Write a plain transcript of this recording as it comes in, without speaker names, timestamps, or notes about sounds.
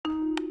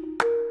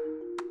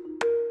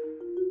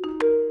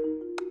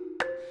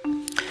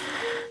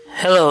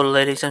Hello,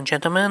 ladies and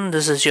gentlemen.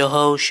 This is your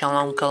host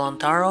Shalom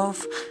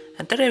Kalantarov,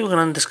 and today we're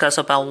going to discuss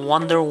about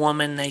Wonder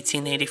Woman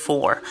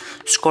 1984.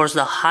 Scores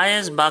the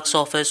highest box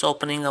office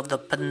opening of the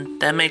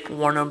pandemic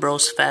Warner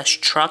Bros.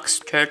 Fast Truck's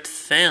third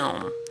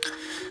film.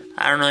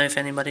 I don't know if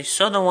anybody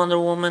saw the Wonder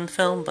Woman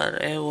film, but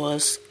it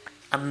was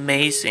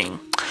amazing.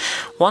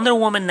 Wonder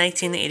Woman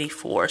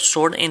 1984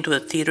 soared into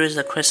the theaters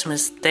at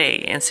Christmas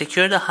Day and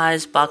secured the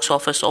highest box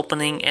office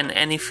opening in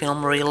any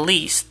film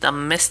released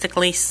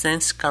domestically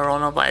since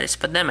coronavirus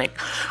pandemic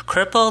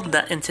crippled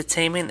the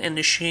entertainment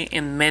industry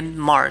in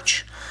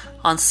mid-March.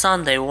 On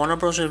Sunday, Warner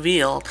Bros.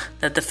 Revealed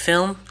that the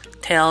film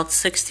totaled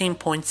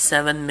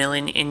 $16.7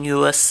 million in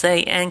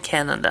USA and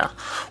Canada.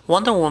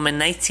 Wonder Woman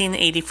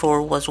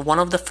 1984 was one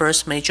of the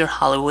first major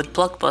Hollywood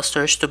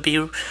blockbusters to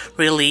be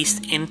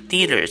released in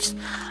theaters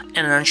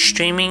and on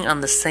streaming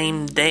on the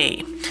same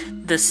day.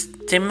 The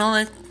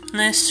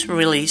simultaneous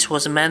release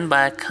was meant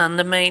by a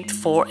condiment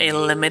for a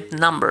limited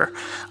number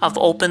of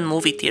open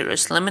movie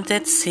theaters.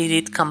 Limited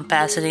seated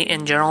capacity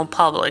in general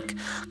public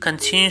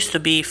continues to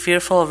be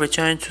fearful of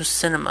returning to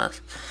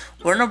cinemas.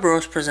 Warner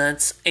Bros.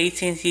 Presents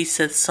AT&T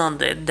said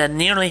Sunday that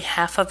nearly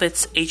half of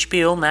its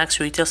HBO Max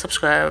retail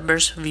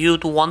subscribers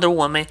viewed Wonder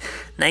Woman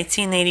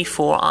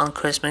 1984 on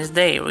Christmas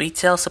Day.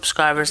 Retail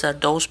subscribers are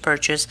those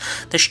purchase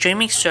the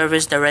streaming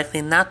service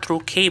directly, not through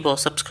cable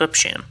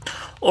subscription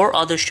or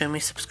other streaming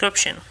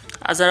subscription.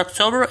 As of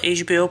October,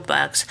 HBO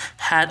Max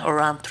had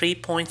around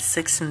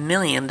 3.6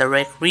 million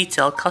direct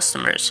retail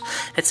customers.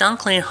 It's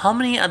unclear how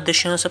many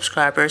additional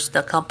subscribers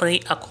the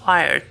company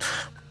acquired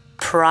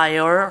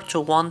prior to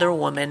Wonder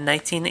Woman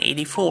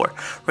 1984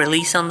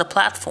 release on the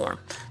platform.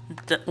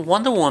 The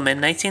Wonder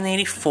Woman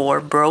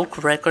 1984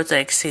 broke records that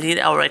exceeded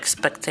our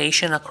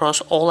expectation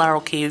across all our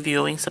key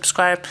viewing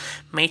subscribe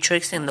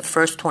metrics in the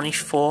first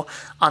 24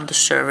 on the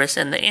service,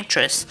 and the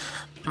interest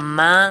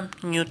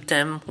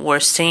momentum we're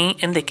seeing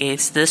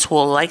indicates this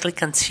will likely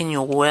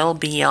continue well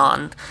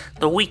beyond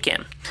the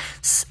weekend,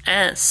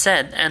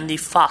 said Andy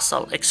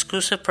Fossil,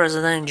 exclusive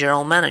president and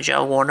general manager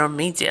of Warner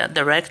Media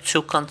Direct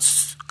to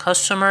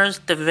Customers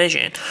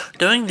Division.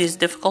 During these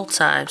difficult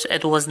times,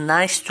 it was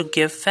nice to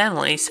give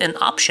families an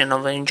option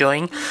of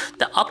enjoying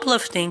the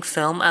uplifting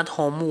film at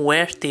home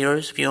where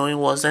theaters viewing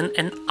wasn't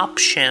an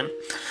option.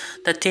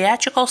 The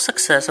theatrical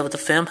success of the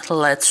film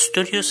let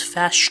studios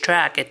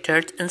fast-track a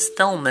third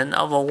installment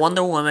of a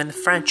Wonder Woman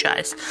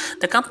franchise.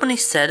 The company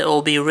said it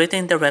will be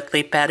written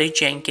directly. Patty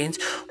Jenkins,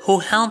 who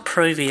helmed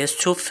previous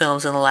two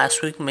films in the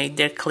last week, made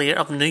it clear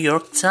of New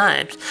York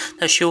Times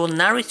that she will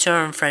not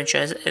return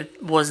franchise.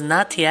 It was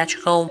not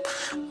theatrical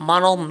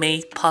model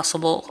made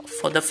possible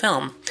for the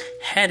film.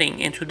 Heading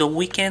into the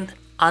weekend,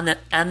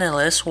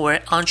 analysts were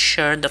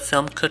unsure the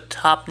film could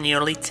top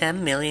nearly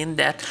 10 million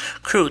that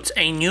Croods,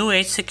 a new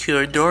age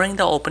secured during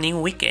the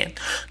opening weekend.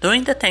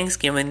 During the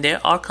Thanksgiving, there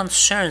are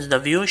concerns the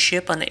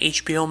viewership on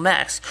HBO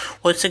Max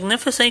would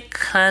significantly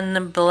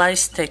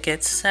cannibalize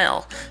ticket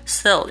sale.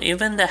 Still,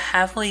 even the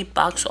heavily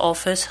box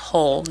office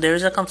hole, there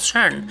is a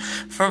concern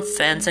from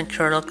fans and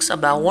critics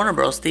about Warner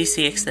Bros.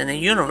 DC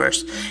Extended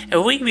Universe. A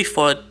week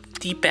before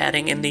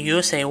debuting in the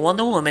USA,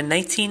 Wonder Woman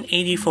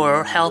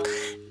 1984 held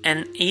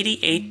an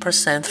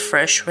 88%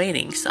 fresh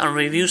ratings on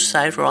review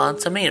site Rotten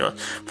Tomatoes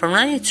from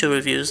 92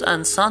 reviews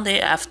on Sunday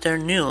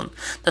afternoon.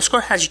 The score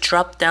has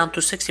dropped down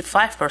to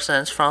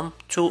 65% from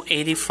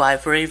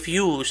 285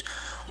 reviews.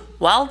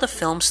 While the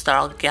film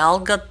star Gal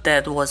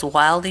Gadot was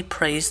widely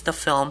praised, the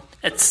film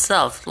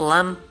itself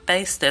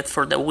lambasted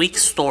for the weak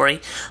story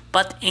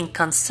but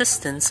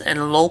inconsistent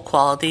and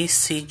low-quality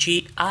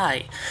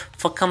CGI.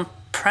 For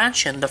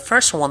comprehension, the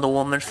first Wonder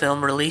Woman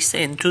film released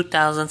in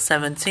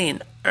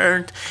 2017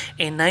 earned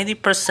a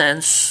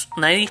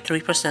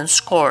 93%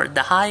 score,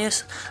 the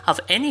highest of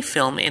any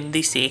film in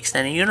DC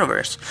Extended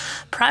Universe.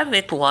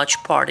 Private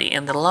watch party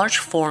and the large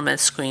format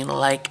screen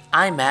like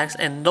IMAX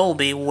and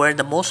Dolby were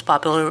the most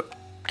popular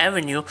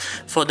avenue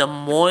for the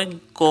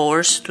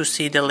moviegoers to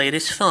see the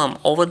latest film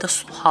over the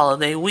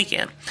holiday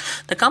weekend.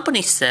 The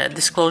company said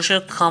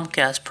Disclosure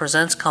Comcast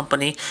Presents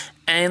company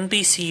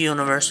NBC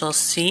Universal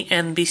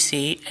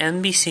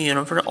NBC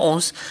Universal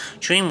owns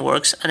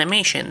DreamWorks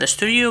Animation, the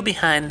studio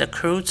behind the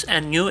Croods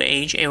and New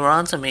Age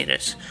Rotten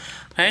Tomatoes.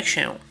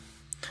 Correction.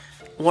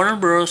 Warner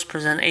Bros.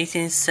 Presents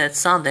 18 said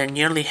Sunday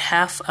nearly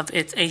half of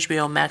its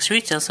HBO Max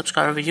retail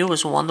subscriber view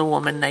was Wonder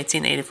Woman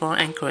 1984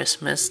 and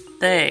Christmas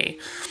Day.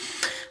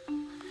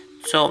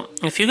 So,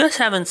 if you guys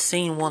haven't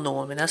seen Wonder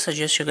Woman, I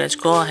suggest you guys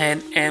go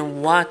ahead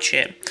and watch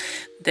it.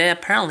 They're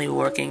apparently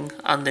working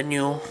on the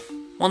new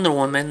Wonder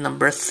Woman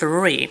number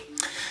 3.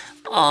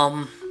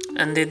 And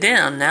they did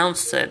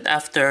announce it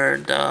after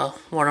the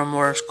Warner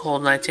Bros.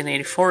 Called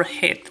 1984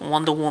 hit.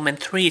 Wonder Woman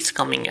 3 is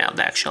coming out,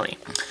 actually.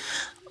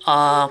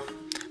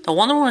 The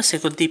Wonder Woman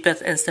sequel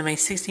debuted estimated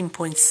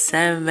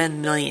 $16.7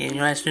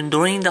 million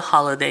during the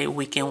holiday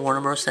weekend.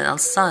 Warner Bros. Said on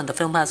Sunday the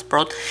film has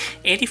brought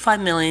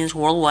 $85 million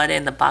worldwide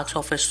in the box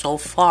office so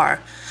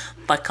far.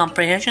 By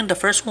comprehension, the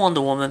first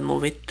Wonder Woman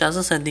movie,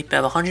 2007, did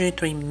have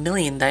 103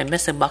 million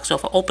domestic box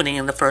office opening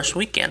in the first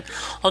weekend.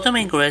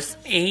 Ultimately grossed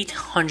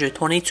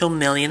 822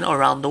 million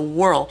around the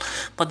world.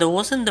 But there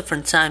wasn't a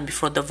different time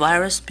before the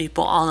virus.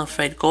 People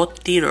unafraid go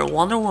theater.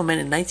 Wonder Woman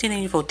in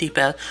 1984 did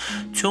have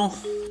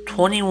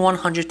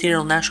 2,100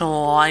 theaters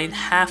nationwide,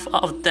 half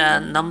of the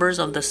numbers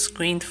of the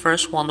screened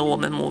first Wonder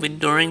Woman movie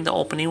during the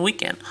opening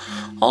weekend.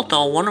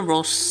 Although Warner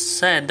Bros.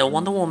 Said the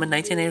Wonder Woman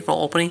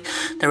 1984 opening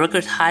the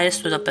record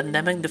highest with the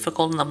pandemic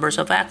difficult numbers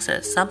of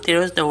access. Some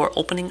theaters that were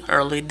opening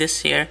early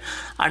this year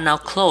are now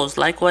closed.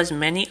 Likewise,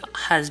 many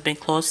has been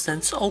closed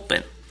since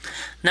open.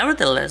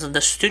 Nevertheless,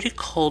 the studio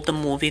called the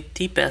movie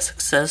deep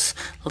success,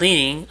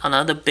 leading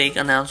another big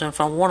announcement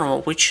from Warner,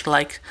 which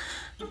like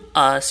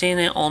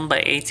CNN owned by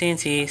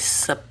AT&T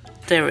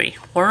subsidiary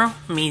Warner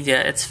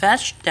Media, its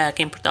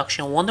fast-tracking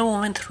production Wonder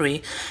Woman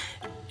 3.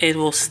 It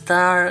will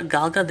star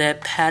Gal Gadot,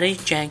 Patty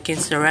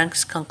Jenkins, the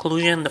rank's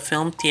conclusion in the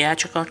film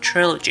theatrical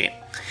trilogy.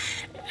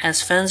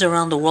 As fans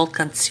around the world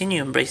continue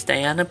to embrace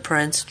Diana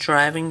Prince's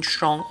driving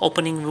strong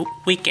opening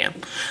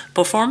weekend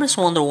performance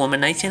Wonder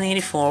Woman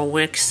 1984,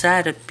 we're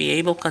excited to be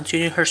able to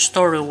continue her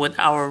story with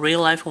our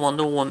real-life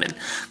Wonder Woman,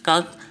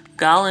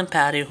 Gal and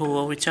Patty, who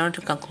will return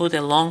to conclude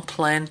a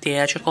long-planned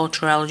theatrical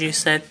trilogy,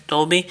 said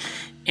Toby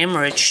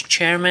Emmerich,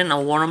 chairman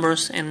of Warner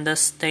Bros. In the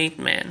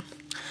statement.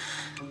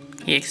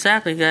 Yeah,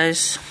 exactly,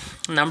 guys.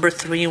 Number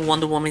 3,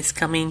 Wonder Woman is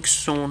coming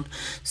soon,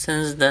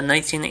 since the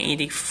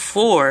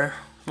 1984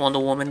 Wonder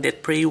Woman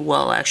did pretty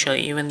well,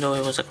 actually, even though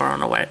it was a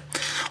coronavirus.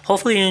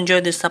 Hopefully you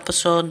enjoyed this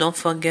episode. Don't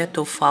forget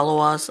to follow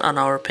us on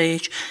our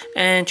page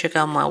and check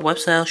out my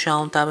website,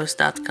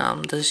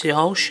 shalomtabis.com. This is your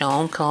host,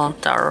 Shalom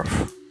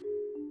Kalantarov.